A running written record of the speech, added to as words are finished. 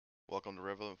Welcome to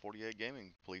Relevant 48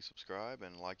 Gaming. Please subscribe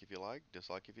and like if you like,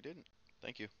 dislike if you didn't.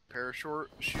 Thank you. Parachute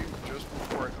shoot just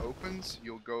before it opens,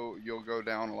 you'll go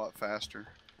down a lot faster.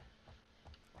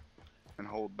 And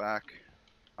hold back.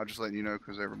 I'll just let you know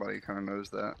because everybody kind of knows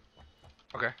that.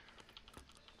 Okay.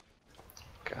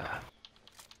 God,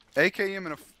 AKM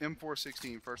and a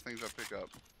M416, first things I pick up.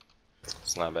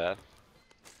 it's not bad.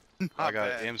 I got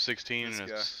bad. M16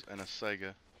 and a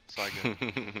Sega.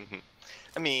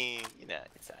 I mean, you know,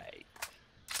 it's alright.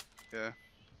 Yeah.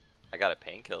 I got a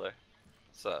painkiller.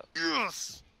 What's up?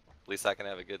 Yes! At least I can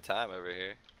have a good time over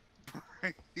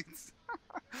here.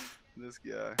 This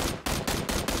guy.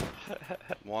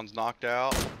 One's knocked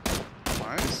out.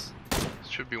 Nice.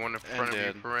 Should be one in front of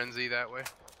you, Ferenzee, that way.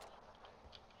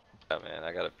 Oh man,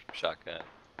 I got a shotgun.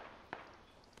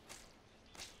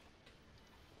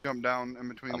 Jump down in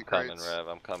between the coming, crates. Rev.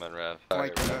 I'm coming, Rev.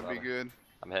 Flanking, Rev, that'd be good.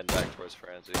 I'm heading back towards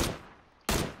Ferenzee.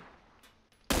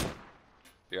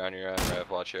 You're on your own, Rev.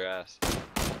 Watch your ass.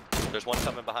 There's one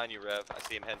coming behind you, Rev. I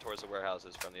see him heading towards the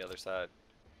warehouses from the other side.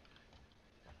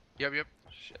 Yep.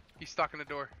 Shit. He's stuck in the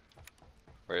door.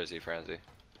 Where is he, Ferenzee?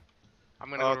 I'm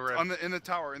gonna go to Rev. In the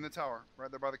tower, right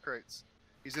there by the crates.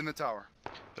 He's in the tower.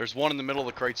 There's one in the middle of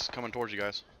the crates coming towards you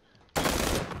guys.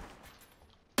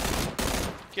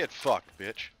 Get fucked,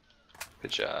 bitch.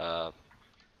 Good job.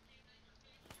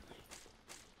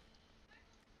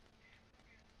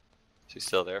 Is he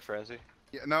still there, Ferenzee?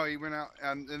 Yeah, no, he went out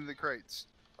and into the crates.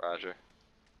 Roger.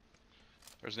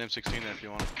 There's an M16 there if you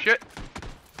want. Shit!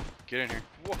 Get in here.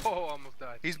 Whoa, almost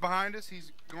died. He's behind us.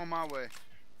 He's going my way.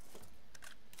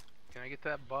 Can I get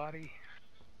that body?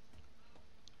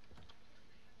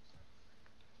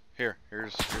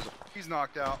 Here's a. He's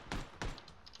knocked out.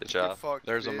 Good job. Get fucked,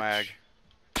 There's a bitch. mag.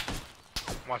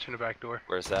 I'm watching the back door.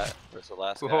 Where's that? Where's the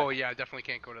last guy? Oh yeah, I definitely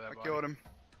can't go to that I body. killed him.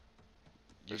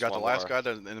 You There's got the one last more. guy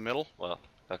that's in the middle? Well,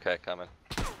 okay, coming.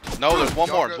 No, there's one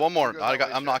Y'all more. go- There's one more. you go that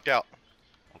way, I'm knocked out.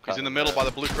 He's in the coming, middle Rev. by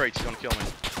the blue crates. He's gonna kill me.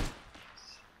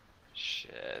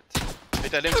 Shit.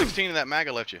 Hit that M16 and that mag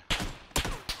I left you.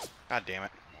 God damn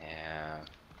it. Yeah.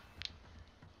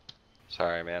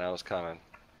 Sorry, man. I was coming.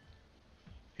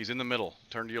 He's in the middle.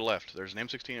 Turn to your left. There's an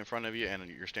M16 in front of you and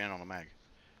you're standing on a mag.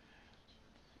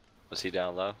 Was he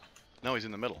down low? No, he's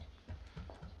in the middle.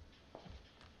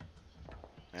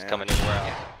 He's Yeah. coming in where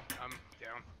else? I'm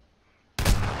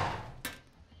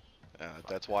down.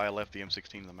 That's why I left the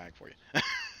M16 in the mag for you.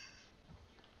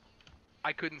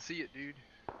 I couldn't see it, dude.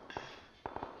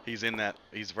 He's in that.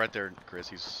 He's right there, Chris.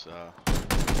 He's.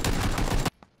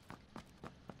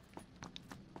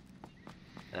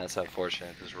 That's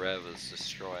unfortunate because Rev is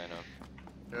destroying him.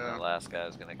 Yeah. The last guy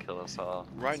is gonna kill us all.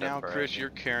 Right except now, for Chris, Andy. you're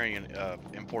carrying an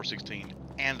M416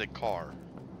 and a car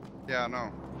Yeah, I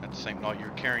know. at the same. No, you're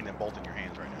carrying them both in your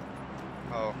hands right now.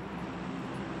 Oh.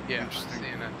 Yeah, I'm Interesting.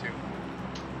 seeing that too.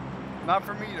 Not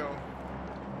for me, though.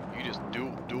 You just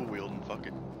dual wield and fuck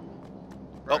it.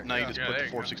 Right, Oh, now yeah. you just Yeah, put there the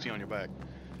you go. 416 on your back.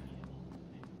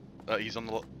 He's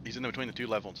in between the two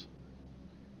left ones.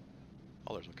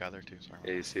 Oh, there's a guy there too. Sorry.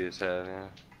 Yeah, you see his head, yeah.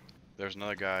 There's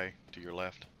another guy to your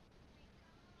left.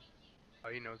 Oh,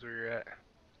 he knows where you're at.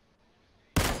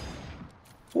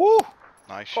 Woo!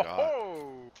 Nice shot.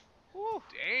 Oh! Woo!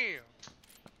 Damn!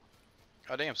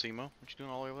 Goddamn, Simo. What you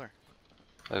doing all the way over there?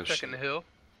 Oh Checking shit. the hill.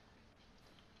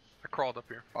 I crawled up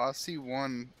here. Oh, I see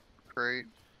one crate.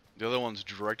 The other one's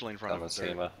directly in front of Coming, us.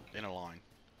 They're Sima. in a line.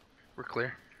 We're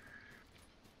clear.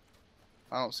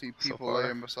 I don't see So people far.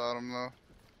 laying beside him, though.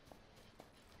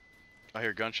 I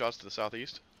hear gunshots to the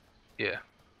southeast. Yeah.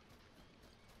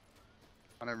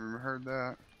 I never even heard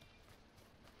that.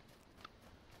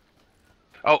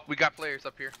 Oh, we got players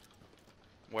up here.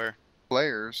 Where?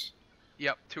 Players.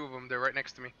 Yep, two of them. They're right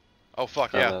next to me. Oh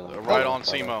fuck yeah! Right on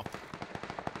Simo.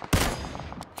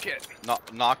 Shit.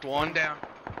 Knocked One one. down.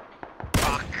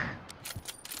 Fuck.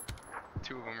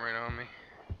 Two of them right on me.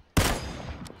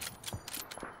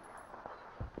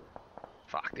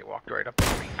 Fuck, they walked right up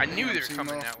on me. I knew they were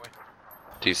coming Simo. that way.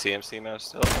 Do you see him, Simo,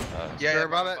 still? Yeah, They're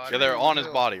about my it. body. Yeah, they're on his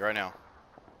Hill. body right now.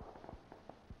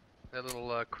 That little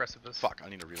crescibus. Fuck, I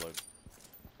need to reload.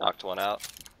 Knocked one out.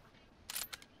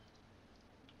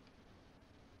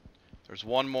 There's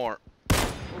one more.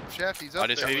 Oh, Shafty's up I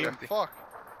just there. hit him. Fuck.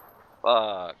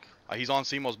 Fuck. He's on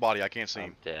Simo's body. I can't see I'm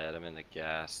him. dead. I'm in the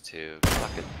gas too.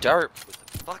 Fucking dirt with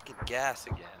the fucking gas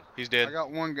again. He's I dead.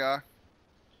 got one guy.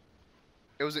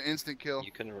 It was an instant kill.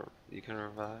 You can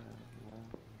revive.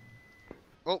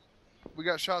 We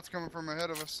got shots coming from ahead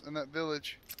of us in that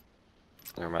village.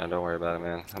 Never mind. Don't worry about it,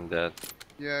 man. I'm dead.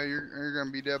 Yeah, you're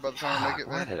gonna be dead by the time I make it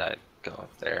Why there. did I go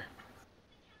up there?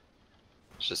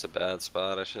 It's just a bad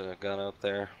spot. I should have gone up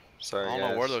there. Sorry, I don't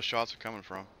guys. know where those shots are coming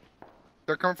from.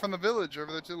 They're coming from the village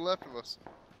over there to the left of us.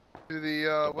 To the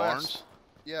The west. barns?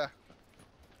 Yeah.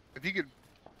 If you could.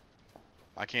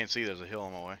 I can't see. There's a hill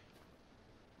on my way.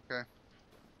 Okay.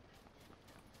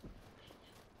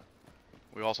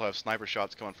 We also have sniper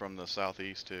shots coming from the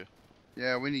southeast too.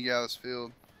 Yeah, we need to get out of this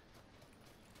field.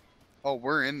 Oh,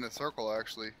 we're in the circle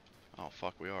actually. Oh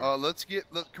fuck, we are. Let's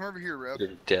come over here, Rev. You're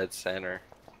dead center.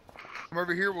 Come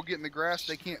over here. We'll get in the grass.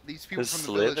 They can't. These people The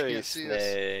from the village slithery can't see us.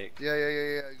 snake. Yeah.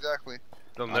 Exactly.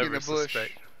 They'll Get in never the bush.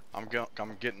 suspect.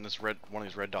 I'm getting this one of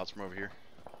these red dots from over here.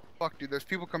 Fuck, dude. There's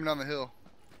people coming down the hill.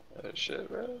 Oh shit,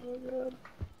 bro. Oh god.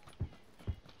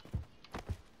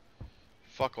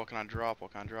 Fuck, what can I drop?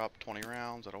 20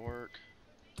 rounds, that'll work.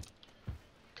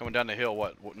 Coming down the hill,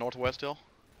 what northwest hill?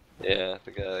 Yeah,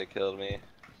 the guy that killed me.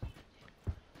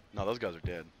 No, those guys are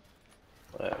dead.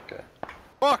 Oh, okay.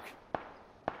 Fuck!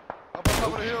 Up on top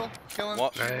of the hill, killing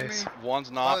What? shooting Nice. me. One's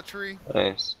By not. the tree.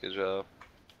 Nice, good job.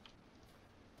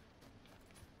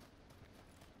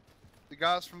 The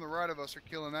guys from the right of us are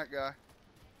killing that guy.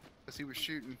 Because he was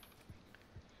shooting.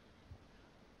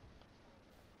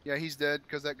 Yeah, he's dead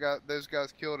because those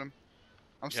guys killed him.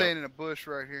 I'm Yep. staying in a bush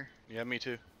right here. Yeah, me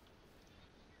too.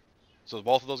 So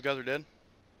both of those guys are dead?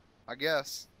 I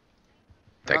guess.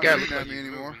 That Not guy shooting looks at like me he's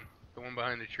anymore. moving. The one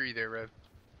behind the tree there, Rev.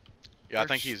 Yeah, I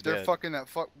think he's They're dead. fucking that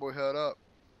fuckboy hut up.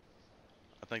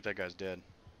 I think that guy's dead.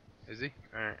 Is he?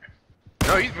 Alright.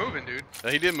 No, he's moving, dude.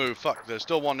 He did move. Fuck, there's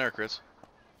still one there, Chris.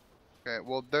 Okay,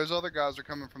 well, those other guys are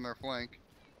coming from their flank.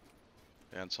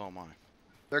 Yeah, and so am I.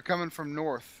 They're coming from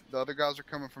north. The other guys are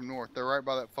coming from north. They're right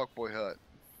by that fuckboy hut.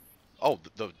 Oh,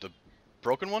 the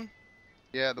broken one?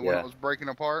 Yeah, the one Yeah. that was breaking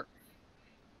apart.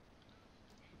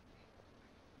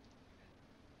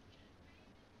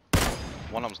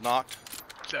 One of them's knocked.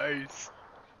 Nice.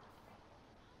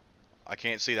 I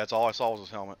can't see. That's all I saw was his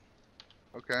helmet.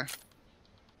 Okay.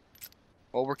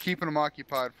 Well, we're keeping them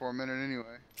occupied for a minute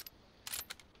anyway.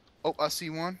 Oh, I see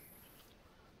one.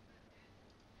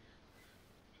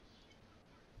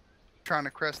 Trying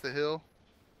to crest the hill.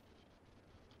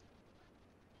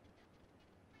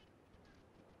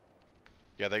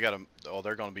 Yeah, they gotta. Oh,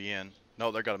 they're gonna be in.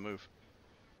 No, they're gotta move.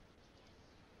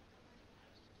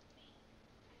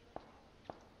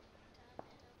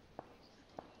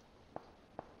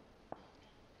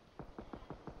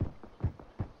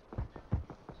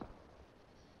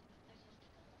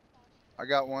 I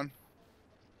got one.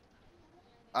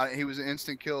 He was an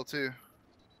instant kill too.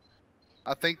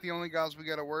 I think the only guys we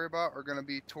gotta worry about are gonna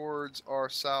be towards our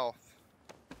south.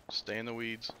 Stay in the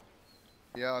weeds.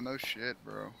 Yeah, no shit,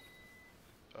 bro.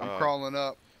 I'm Uh, crawling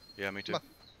up. Yeah, me too.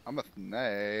 I'm a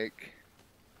snake.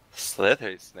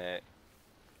 Slithery snake.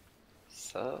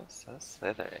 So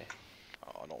slithery.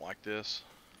 Oh, I don't like this.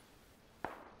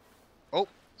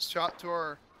 Shot to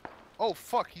our. Oh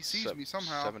fuck! He sees me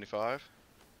somehow. 75.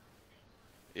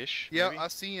 Ish. Yeah, maybe? I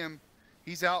see him.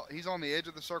 He's out. He's on the edge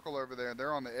of the circle over there.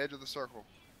 They're on the edge of the circle.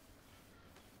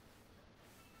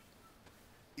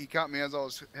 He caught me as I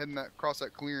was heading across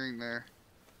that clearing there.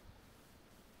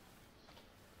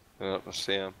 Oh, I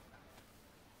see him.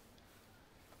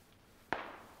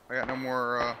 I got no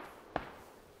more.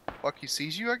 Fuck, he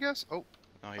sees you, I guess. Oh,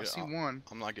 No, I see one.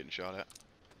 I'm not getting shot at.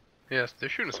 Yes, they're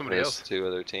shooting somebody There's else. 2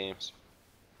 other teams.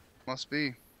 Must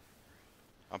be.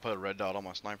 I put a red dot on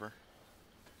my sniper.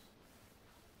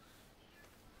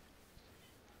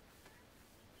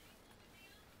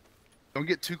 Don't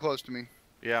get too close to me.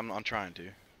 Yeah, I'm trying to.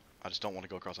 I just don't want to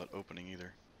go across that opening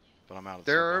either. But I'm out of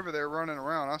the They're circle. over there running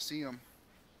around. I see them.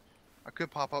 I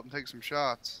could pop up and take some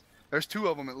shots. There's 2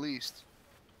 of them at least.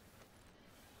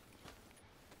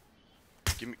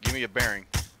 Give me a bearing.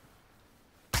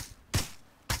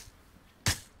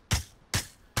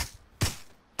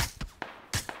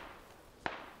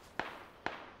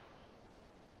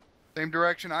 Same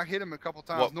direction. I hit him a couple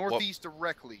times. What- Northeast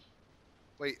directly.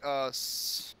 Wait,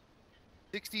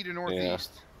 60 to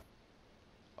northeast.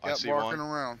 I Yep, see barking one.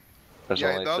 around. There's Yeah,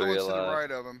 only the other 3 one's to the alive.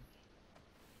 right of him.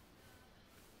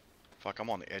 Fuck, I'm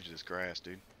on the edge of this grass,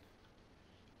 dude.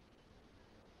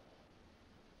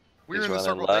 We're He's in the running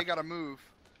circle. They left. gotta move.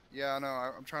 Yeah, I know.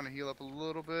 I'm trying to heal up a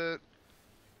little bit.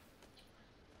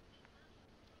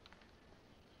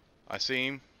 I see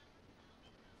him.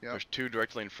 Yep. There's 2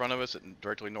 directly in front of us and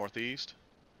directly northeast.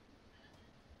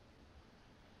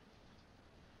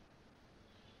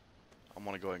 I'm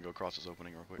gonna go ahead and go across this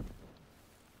opening real quick.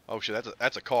 Oh shit,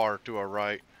 that's a car to our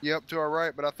right. Yep, to our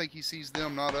right, but I think he sees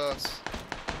them, not us.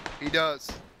 He does.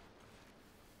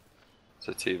 It's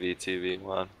a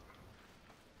 2v1.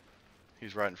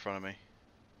 He's right in front of me.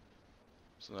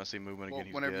 So I see movement Well, again.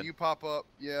 He's whenever dead. you pop up,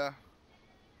 yeah,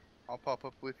 I'll pop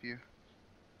up with you.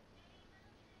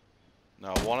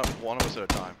 No, one of us at a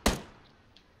time.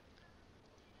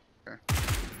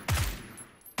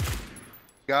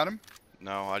 Got him?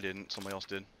 No, I didn't. Somebody else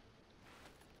did.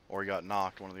 Or he got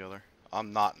knocked, one or the other.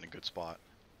 I'm not in a good spot.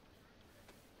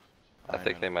 I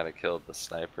think they might have killed the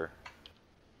sniper.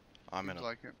 I'm in a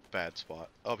like it. bad spot.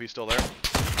 Oh, he's still there?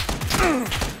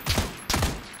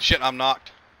 Shit, I'm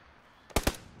knocked.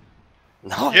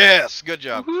 No. Yes! Good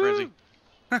job, Ferenzee.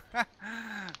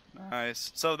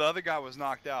 Nice. So the other guy was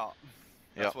knocked out.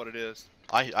 That's Yep. what it is.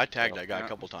 I tagged that guy Yeah. a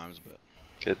couple times, but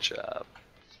Good job.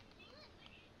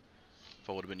 if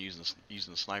I would have been using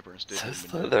the sniper instead, So it would've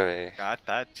been good. slithery. Got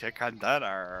that chicken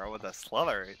dinner with a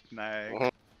slithery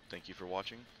snake. Thank you for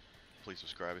watching. Please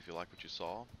subscribe if you like what you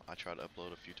saw. I try to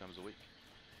upload a few times a week.